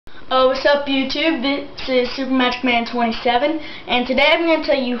Oh, what's up YouTube? This is Super Magic Man 27, and today I'm going to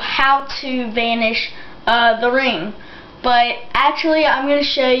tell you how to vanish the ring. But actually, I'm going to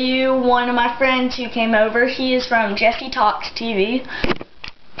show you one of my friends who came over. He is from Jesse Talks TV.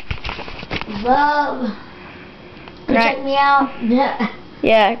 Love. Right. Check me out.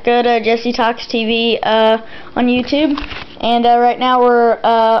 Yeah, go to Jesse Talks TV on YouTube. And right now we're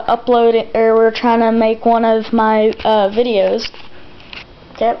we're trying to make one of my videos.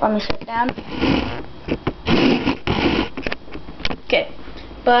 Okay, let me sit down. Okay,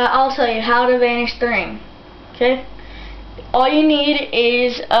 but I'll tell you how to vanish the ring. Okay, all you need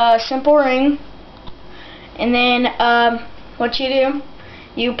is a simple ring, and then what you do,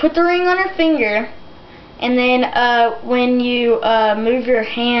 you put the ring on your finger, and then when you move your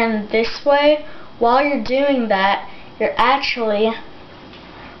hand this way, while you're doing that, you're actually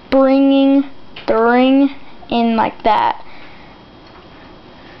bringing the ring in like that.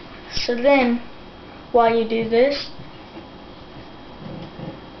 So then, while you do this,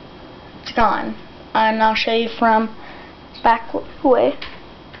 it's gone. And I'll show you from back way.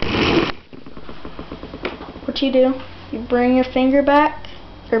 What you do, you bring your finger back,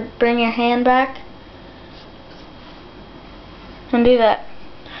 or bring your hand back, and do that.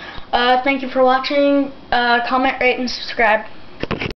 Thank you for watching. Comment, rate, and subscribe.